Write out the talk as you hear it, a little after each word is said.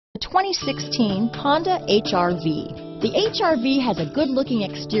2016 Honda HR-V. The HR-V has a good-looking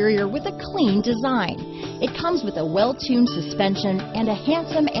exterior with a clean design. It comes with a well-tuned suspension and a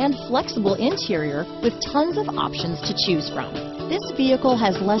handsome and flexible interior with tons of options to choose from. This vehicle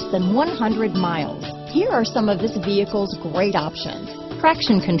has less than 100 miles. Here are some of this vehicle's great options: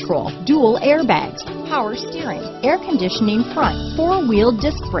 traction control, dual airbags, power steering, air conditioning front, four-wheel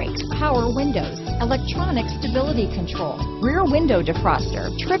disc brakes, power windows, electronic stability control, rear window defroster,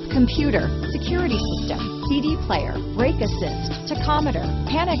 trip computer, security system, CD player, brake assist, tachometer,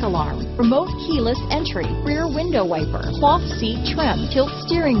 panic alarm, remote keyless entry, rear window wiper, cloth seat trim, tilt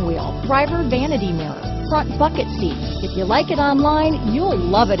steering wheel, driver vanity mirror, front bucket seats. If you like it online, you'll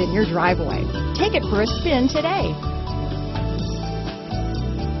love it in your driveway. Take it for a spin today.